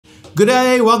Good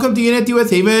day, welcome to Unity with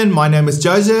Heaven. My name is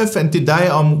Joseph, and today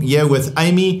I'm here with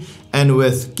Amy and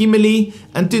with Kimberly.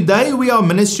 And today we are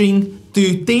ministering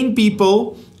to 10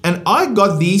 people, and I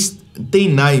got these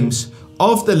 10 names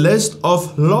off the list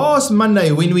of last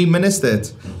Monday when we ministered.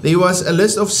 There was a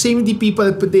list of 70 people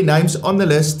that put their names on the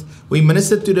list. We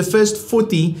ministered to the first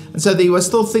 40, and so there was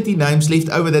still 30 names left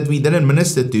over that we didn't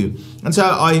minister to. And so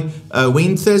I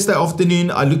went Thursday afternoon,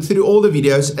 I looked through all the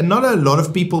videos, and not a lot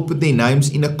of people put their names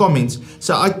in the comments.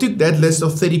 So I took that list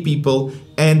of 30 people,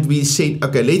 and we said,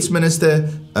 okay, let's minister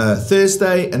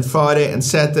Thursday and Friday and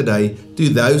Saturday to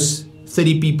those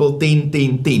 30 people, 10.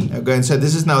 Okay, and so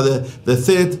this is now the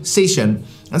third session.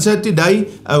 And so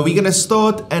today we're going to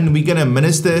start and we're going to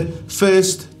minister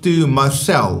first to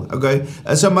Marcel. Okay,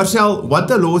 so Marcel, what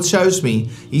the Lord shows me,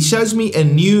 He shows me a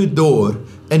new door,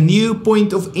 a new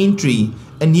point of entry,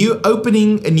 a new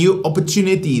opening, a new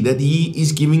opportunity that He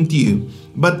is giving to you.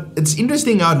 But it's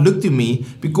interesting how it looked to me,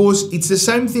 because it's the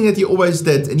same thing that you always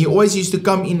did, and you always used to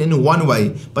come in one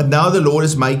way, but now the Lord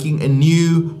is making a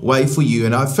new way for you.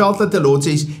 And I felt that the Lord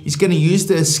says He's going to use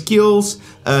the skills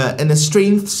and the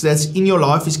strengths that's in your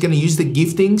life. He's going to use the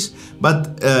giftings,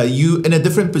 but you in a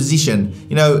different position.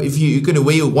 You know, if you're going to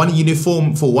wear one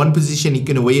uniform for one position, you're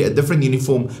going to wear a different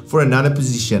uniform for another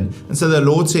position. And so the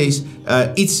Lord says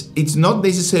it's not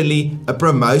necessarily a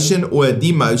promotion or a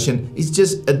demotion. It's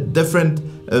just a different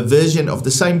version of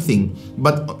the same thing.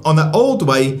 But on the old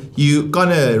way, you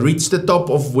kind of reach the top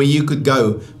of where you could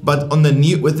go. But on the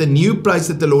new, with the new place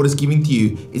that the Lord is giving to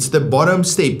you, it's the bottom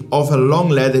step of a long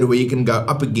ladder where you can go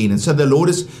up again. And so the Lord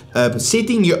is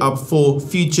setting you up for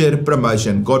future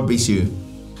promotion. God bless you.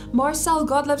 Marcel,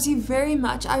 God loves you very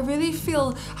much. I really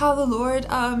feel how the Lord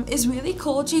is really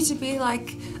called you to be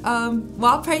like,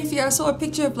 while praying for you, I saw a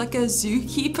picture of like a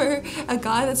zookeeper, a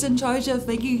guy that's in charge of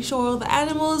making sure all the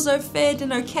animals are fed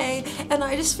and okay. And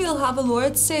I just feel how the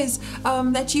Lord says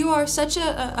that you are such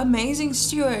an amazing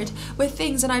steward with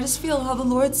things. And I just feel how the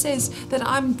Lord says that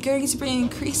I'm going to bring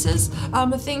increases.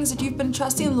 The things that you've been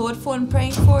trusting the Lord for and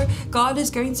praying for, God is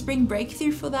going to bring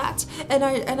breakthrough for that. And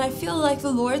I feel like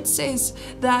the Lord says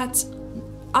that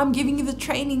I'm giving you the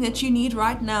training that you need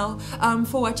right now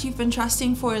for what you've been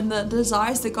trusting for and the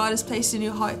desires that God has placed in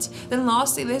your heart. Then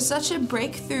lastly, there's such a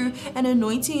breakthrough and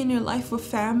anointing in your life with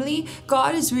family.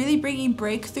 God is really bringing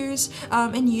breakthroughs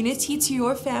and unity to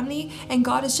your family. And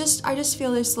God is just, I just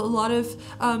feel there's a lot of,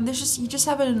 you just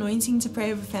have an anointing to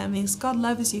pray over families. God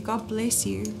loves you. God bless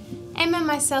you. Amen.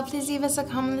 Myself, please leave us a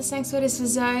comment. This next word is for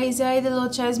Zoe. Zoe, the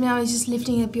Lord shows me how He's just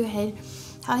lifting up your head.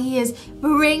 How He is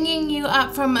bringing you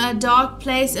up from a dark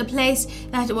place, a place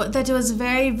that was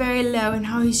very, very low, and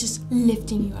how He's just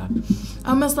lifting you up.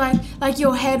 Almost like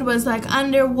your head was like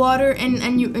underwater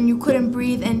and you couldn't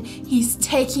breathe, and He's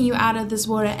taking you out of this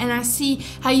water. And I see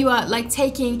how you are like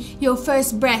taking your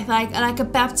first breath, like a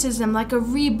baptism, like a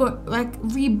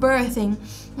rebirthing,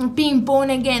 like being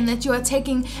born again, that you are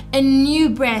taking a new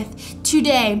breath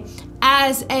today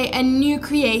as a new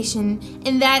creation.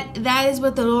 And that is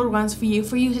what the Lord wants for you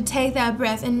to take that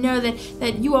breath and know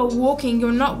that you are walking.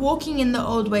 You're not walking in the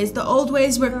old ways. The old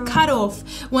ways were cut off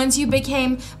once you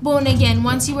became born again.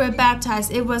 Once you were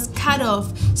baptized, it was cut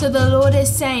off. So the Lord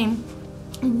is saying,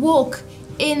 walk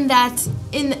in that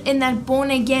born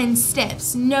again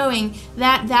steps, knowing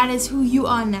that is who you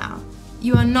are now.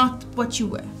 You are not what you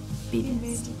were. Be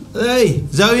blessed. Hey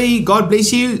Zoe, God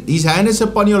bless you. His hand is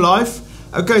upon your life.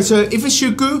 Okay, so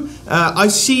Ifeshuku, I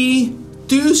see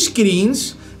two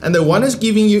screens, and the one is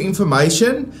giving you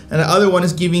information and the other one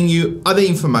is giving you other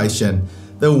information.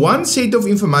 The one set of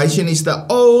information is the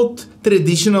old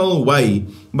traditional way,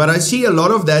 but I see a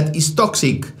lot of that is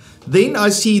toxic. Then I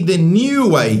see the new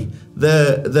way,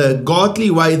 the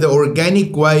godly way, the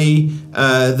organic way,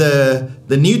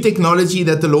 the new technology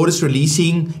that the Lord is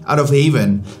releasing out of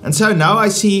heaven. And so now I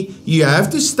see you have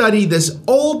to study this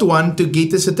old one to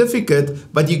get the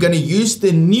certificate, but you're going to use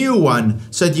the new one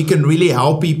so that you can really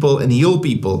help people and heal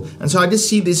people. And so I just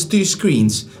see these two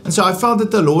screens. And so I felt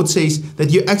that the Lord says that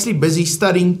you're actually busy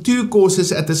studying two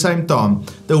courses at the same time.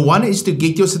 The one is to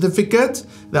get your certificate.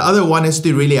 The other one is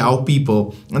to really help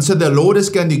people. And so the Lord is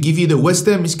going to give you the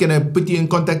wisdom. He's going to put you in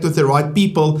contact with the right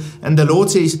people. And the Lord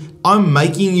says, I'm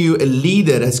making you a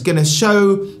leader that's going to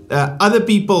show other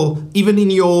people, even in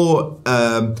your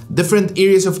different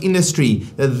areas of industry,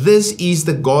 that this is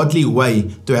the godly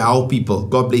way to help people.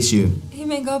 God bless you. Amen.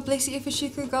 Amen. God bless you,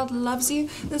 Ifashika. God loves you.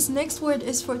 This next word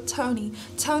is for Tony.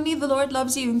 Tony, the Lord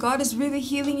loves you, and God is really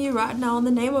healing you right now in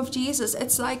the name of Jesus.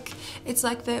 It's like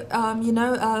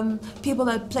the people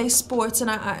that play sports,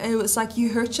 and it was like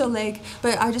you hurt your leg,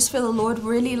 but I just feel the Lord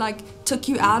really took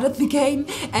you out of the game,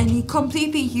 and He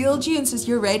completely healed you and says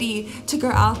you're ready to go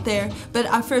out there. But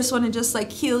I first want to just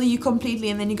heal you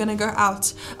completely, and then you're gonna go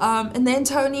out. And then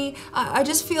Tony, I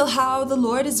just feel how the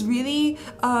Lord is really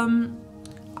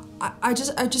I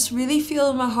just really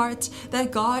feel in my heart that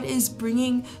God is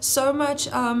bringing so much,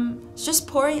 just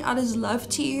pouring out His love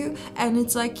to you, and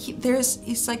it's like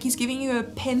He's giving you a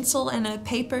pencil and a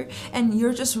paper, and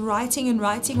you're just writing and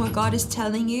writing what God is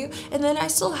telling you. And then I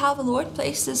still have the Lord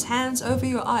place His hands over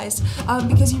your eyes,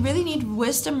 because you really need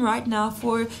wisdom right now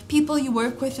for people you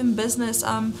work with in business.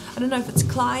 I don't know if it's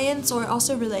clients or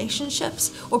also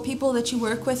relationships or people that you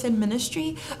work with in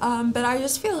ministry, but I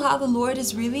just feel how the Lord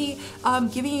is really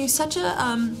giving you such a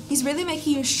He's really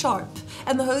making you sharp,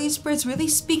 and the Holy Spirit's really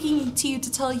speaking to you to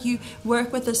tell you,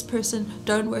 work with this person,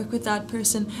 don't work with that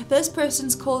person. This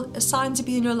person's assigned to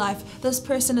be in your life, this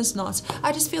person is not.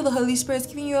 I just feel the Holy Spirit's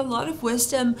giving you a lot of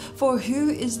wisdom for who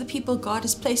is the people God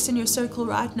has placed in your circle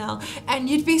right now, and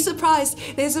you'd be surprised.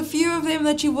 There's a few of them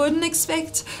that you wouldn't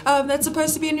expect that's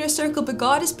supposed to be in your circle, but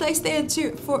God has placed there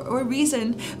for a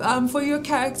reason, for your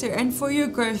character and for your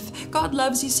growth. God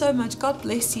loves you so much. God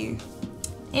bless you.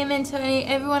 Amen, Tony.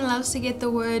 Everyone loves to get the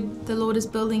word, the Lord is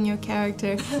building your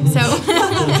character. So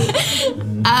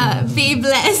be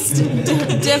blessed.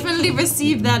 Definitely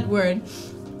receive that word.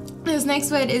 This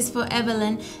next word is for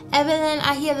Evelyn. Evelyn,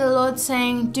 I hear the Lord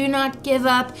saying, do not give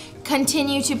up.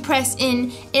 Continue to press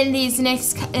in these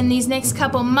next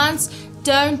couple months.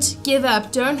 Don't give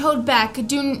up. Don't hold back.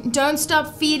 Don't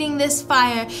stop feeding this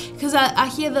fire, because I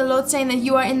hear the Lord saying that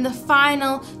you are in the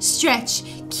final stretch.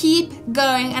 Keep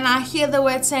going. And I hear the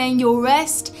word saying your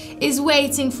rest is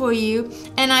waiting for you.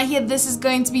 And I hear this is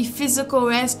going to be physical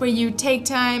rest, where you take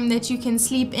time that you can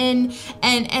sleep in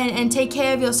and take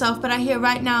care of yourself. But I hear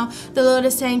right now the Lord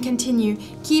is saying continue.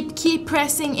 Keep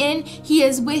pressing in. He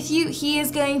is with you. He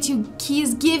is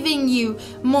giving you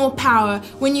more power.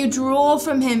 When you draw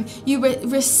from Him, you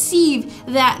receive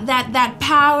that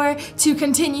power to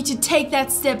continue to take that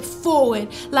step forward.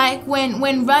 Like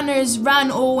when runners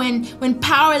run, or when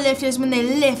power lifters, when they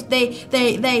lift,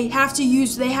 they have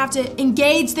to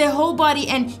engage their whole body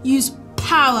and use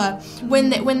power when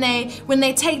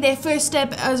they take their first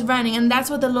step as running. And that's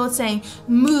what the Lord's saying,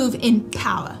 move in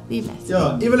power. Be blessed.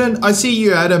 Yeah, Evelyn, I see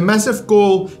you had a massive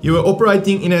call, you were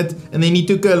operating in it, and then you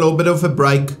took a little bit of a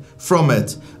break from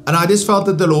it, and I just felt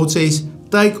that the Lord says,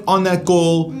 take on that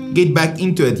call, get back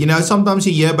into it. Sometimes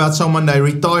you hear about someone, they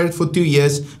retired for 2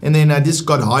 years and then they just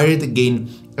got hired again,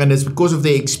 and it's because of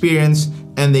their experience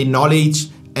and their knowledge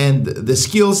and the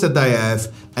skills that they have,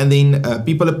 and then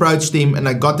people approached them and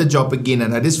I got the job again,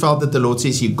 and I just felt that the Lord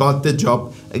says you got the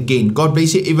job again. God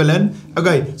bless you, Evelyn.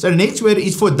 Okay, so the next word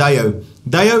is for Deo.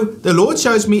 Deo, the Lord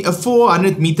shows me a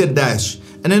 400-meter dash,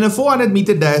 and in a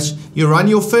 400-meter dash you run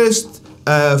your first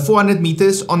 400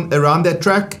 meters around that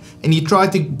track, and you try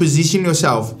to position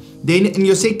yourself. Then in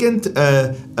your second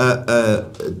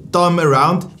time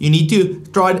around, you need to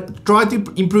try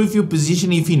to improve your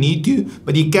position if you need to,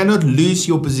 but you cannot lose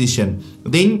your position.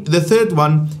 Then the third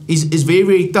one is very,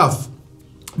 very tough,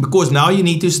 because now you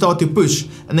need to start to push.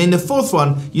 And then the fourth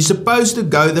one, you're supposed to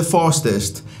go the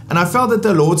fastest. And I felt that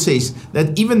the Lord says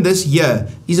that even this year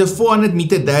is a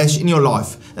 400-meter dash in your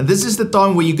life. And this is the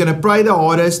time where you're going to pray the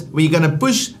hardest, where you're going to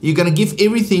push, you're going to give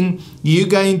everything. You're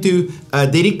going to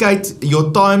dedicate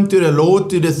your time to the Lord,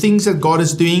 to the things that God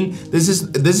is doing. This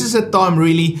is a time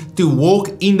really to walk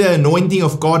in the anointing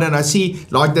of God. And I see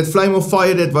like that flame of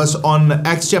fire that was on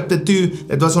Acts chapter 2,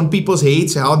 that was on people's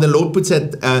heads, how the Lord puts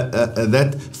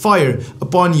that fire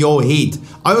upon your head.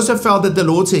 I also felt that the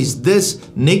Lord says this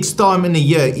next time in the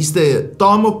year is the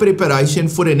time of preparation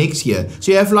for the next year.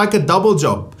 So you have like a double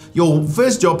job. Your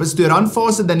first job is to run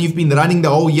faster than you've been running the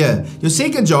whole year. Your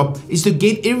second job is to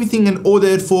get everything in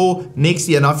order for next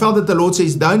year. And I felt that the Lord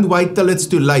says, don't wait till it's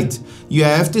too late. You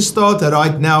have to start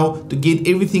right now to get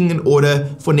everything in order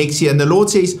for next year. And the Lord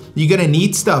says, you're going to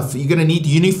need stuff. You're going to need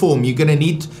uniform. You're going to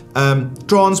need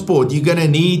transport. You're going to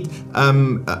need,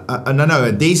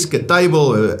 a desk, a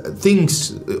table,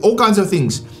 things, all kinds of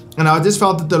things. And I just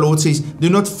felt that the Lord says, do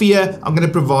not fear. I'm going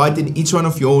to provide in each one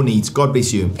of your needs. God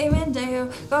bless you. Amen, Deo.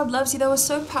 God loves you. That was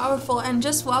so powerful. And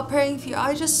just while praying for you,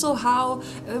 I just saw how,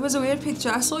 it was a weird picture.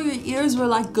 I saw your ears were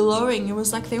like glowing. It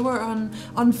was like they were on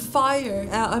fire,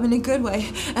 in a good way.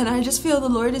 And I just feel the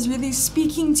Lord is really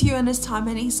speaking to you in this time,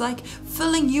 and He's like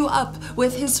filling you up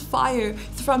with His fire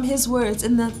from His words,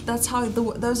 and that's how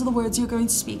those are the words you're going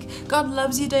to speak. God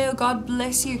loves you, Dale. God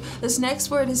bless you. This next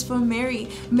word is for Mary.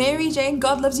 Mary Jane,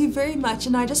 God loves you very much,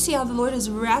 and I just see how the Lord is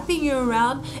wrapping you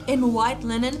around in white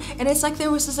linen, and it's like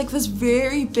there was this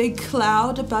very big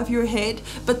cloud above your head,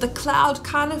 but the cloud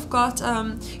kind of got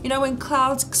when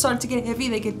clouds start to get heavy,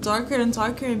 they get darker and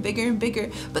darker and bigger,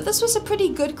 but this was a pretty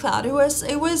good cloud. It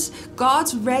was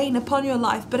God's rain upon your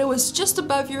life, but it was just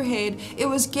above your head. It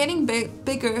was getting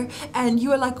bigger, and you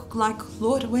were like,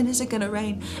 Lord, when is it gonna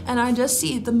rain? And I just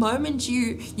see the moment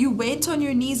you went on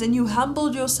your knees and you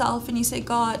humbled yourself and you say,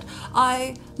 God,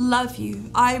 I love you,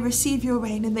 I receive your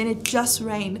rain, and then it just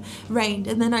rained,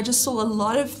 and then I just saw a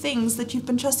lot of things that you've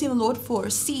been trusting the Lord for,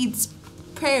 seeds,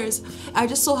 prayers. I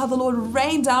just saw how the Lord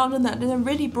rained down on that, and it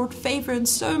really brought favor and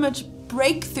so much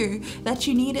breakthrough that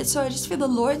you needed. So I just feel the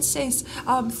Lord says,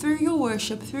 through your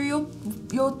worship, through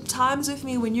your times with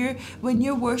me, when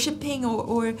you're worshiping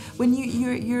or when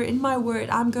you're in my word,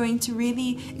 I'm going to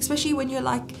really, especially when you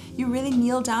really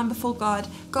kneel down before God,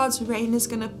 God's rain is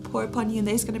going to pour upon you, and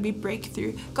there's going to be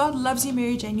breakthrough. God loves you,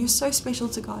 Mary Jane. You're so special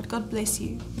to God. God bless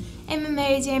you. Amen,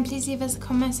 Mary Jane. Please leave us a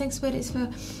comment. Next word is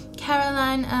for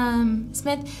Caroline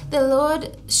Smith. The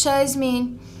Lord shows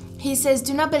me, He says,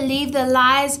 do not believe the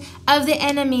lies of the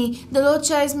enemy. The Lord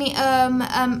shows me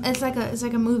it's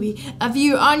like a movie of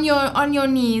you on your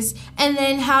knees, and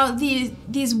then how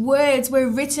these words were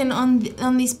written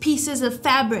on these pieces of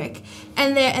fabric,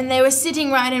 and they were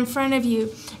sitting right in front of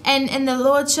you. And the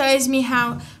Lord shows me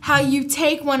how you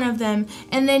take one of them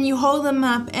and then you hold them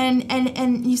up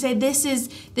and you say, this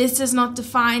does not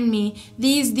define me.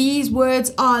 These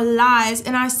words are lies.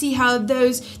 And I see how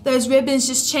those ribbons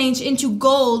just change into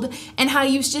gold, and how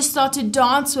you just start to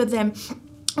dance with them.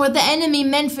 What the enemy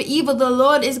meant for evil, the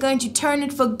Lord is going to turn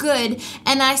it for good.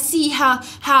 And I see how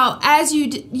as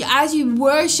you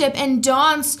worship and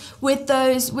dance with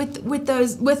those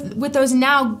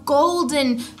now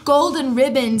golden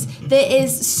ribbons, there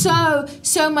is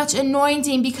so much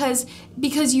anointing, because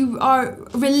you are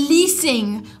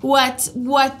releasing what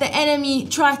the enemy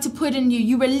tried to put in you.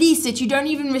 You release it. You don't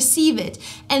even receive it,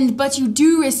 but you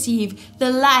do receive the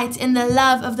light and the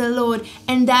love of the Lord,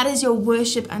 and that is your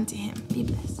worship unto Him. Be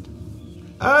blessed.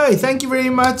 Hey, thank you very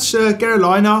much,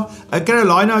 Carolina.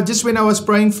 Carolina, just when I was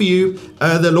praying for you,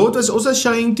 the Lord was also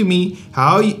showing to me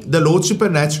how the Lord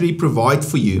supernaturally provide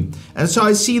for you. And so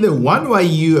I see the one way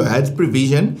you had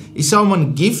provision is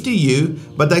someone give to you,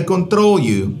 but they control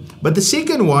you. But the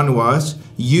second one was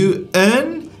you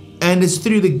earn, and it's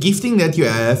through the gifting that you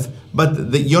have, but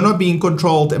you're not being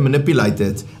controlled and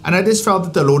manipulated. And I just felt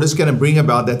that the Lord is going to bring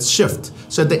about that shift.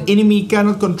 So the enemy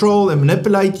cannot control and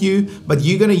manipulate you, but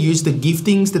you're going to use the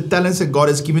giftings, the talents that God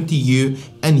has given to you,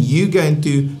 and you're going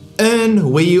to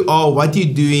earn where you are, what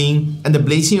you're doing, and the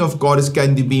blessing of God is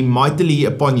going to be mightily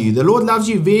upon you. The Lord loves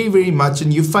you very, very much,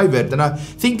 and you're favored. And I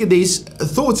think there's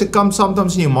thoughts that come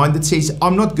sometimes in your mind that says,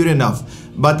 I'm not good enough.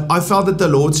 But I felt that the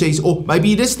Lord says, or maybe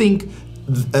you just think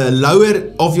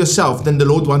lower of yourself than the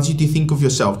Lord wants you to think of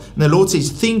yourself. And the Lord says,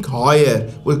 think higher,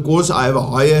 because I have a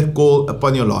higher call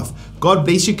upon your life. God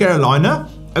bless you, Carolina.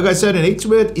 Okay, so the next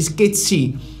word is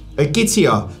Ketsia.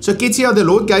 So Ketsia, the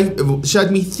Lord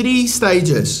showed me 3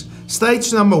 stages.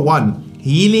 Stage number 1,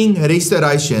 healing,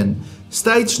 restoration.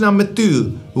 Stage number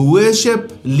 2,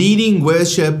 worship, leading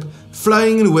worship,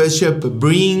 flowing in worship,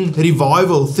 bringing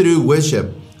revival through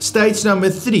worship. Stage number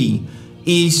 3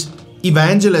 is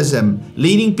evangelism,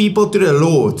 leading people to the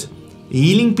Lord,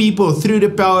 healing people through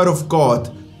the power of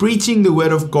God, preaching the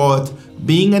word of God,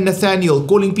 being a Nathaniel,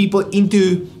 calling people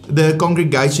into the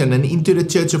congregation and into the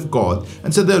church of God.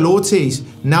 And so the Lord says,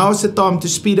 now is the time to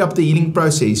speed up the healing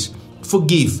process.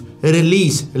 Forgive,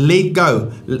 release, let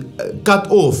go, cut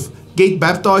off. Get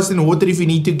baptized in water if you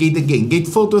need to get again. Get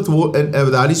filled with the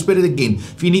Holy Spirit again.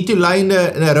 If you need to lie in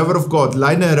a river of God,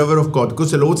 lie in a river of God.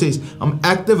 Because the Lord says, I'm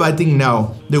activating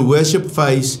now the worship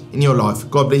phase in your life.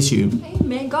 God bless you.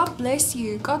 Amen. God bless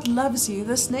you. God loves you.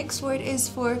 This next word is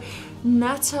for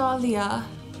Natalia.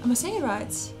 Am I saying it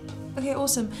right? Okay,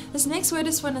 awesome. This next word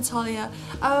is for Natalia.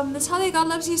 Natalia, God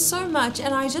loves you so much.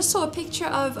 And I just saw a picture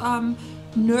of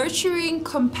nurturing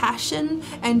compassion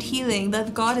and healing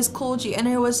that God has called you. And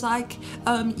it was like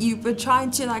you were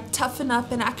trying to like toughen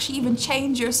up and actually even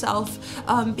change yourself,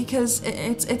 because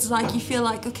it's like you feel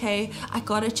like, okay, I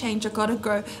gotta change, I gotta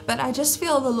grow. But I just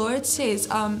feel the Lord says,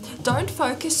 don't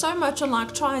focus so much on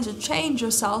like trying to change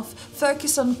yourself.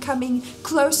 Focus on coming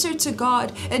closer to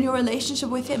God and your relationship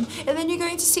with Him, and then you're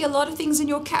going to see a lot of things in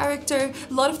your character,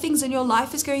 a lot of things in your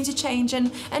life is going to change.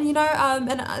 And you know,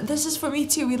 and this is for me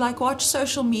too. We like watch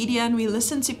social media and we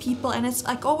listen to people, and it's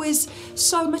like always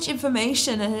so much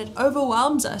information, and it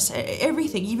overwhelms us.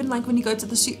 Everything, even like when you go to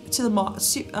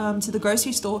the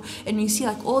grocery store and you see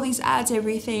like all these ads,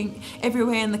 everything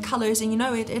everywhere, and the colors, and you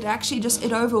know, it actually just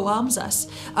it overwhelms us,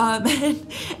 and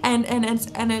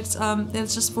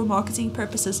it's just for marketing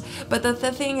purposes. But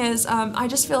the thing is, I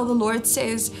just feel the Lord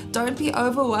says, don't be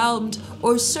overwhelmed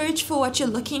or search for what you're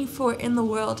looking for in the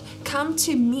world. Come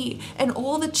to me, and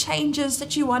all the changes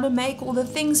that you want to make, all the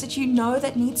things that you know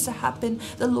that needs to happen,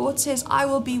 the Lord says, I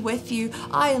will be with you.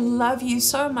 I love you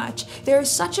so much. There is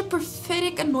such a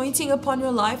prophetic anointing upon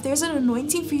your life. There's an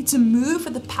anointing for you to move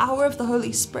with the power of the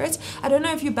Holy Spirit. I don't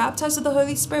know if you're baptized with the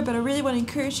Holy Spirit, but I really want to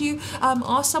encourage you,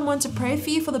 ask someone to pray for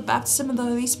you for the baptism of the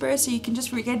Holy Spirit, so you can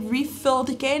just get refilled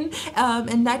again,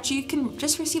 and that you can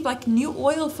just receive like new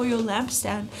oil for your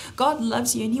lampstand. God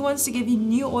loves you, and He wants to give you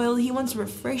new oil. He wants to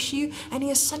refresh you, and He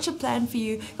has such a plan for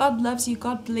you. God loves you.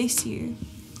 God bless you.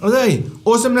 Okay,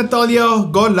 awesome, Natalia.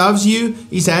 God loves you.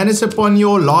 His hand is upon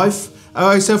your life.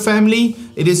 Okay, so family,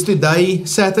 it is today,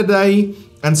 Saturday,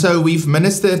 and so we've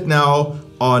ministered now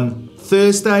on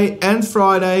Thursday and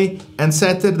Friday and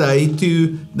Saturday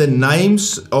to the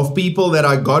names of people that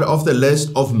I got off the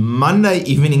list of Monday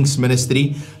evening's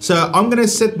ministry. So I'm going to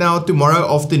sit now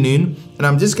tomorrow afternoon, and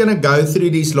I'm just going to go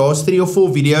through these last 3 or 4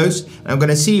 videos. And I'm going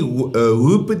to see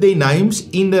who put their names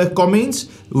in the comments,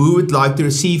 who would like to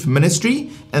receive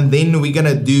ministry, and then we're going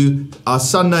to do our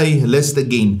Sunday list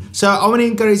again. So I want to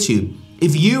encourage you,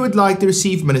 if you would like to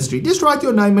receive ministry, just write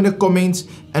your name in the comments,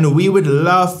 and we would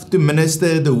love to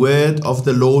minister the word of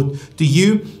the Lord to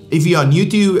you. If you are new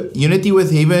to Unity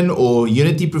with Heaven or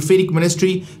Unity Prophetic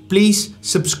Ministry, please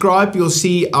subscribe. You'll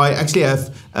see I actually have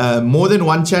more than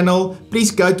one channel.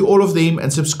 Please go to all of them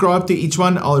and subscribe to each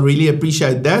one. I'll really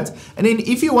appreciate that. And then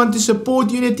if you want to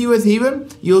support Unity with Heaven,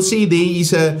 you'll see there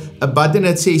is a button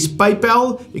that says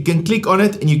PayPal. You can click on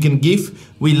it and you can give.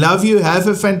 We love you. Have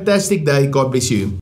a fantastic day. God bless you.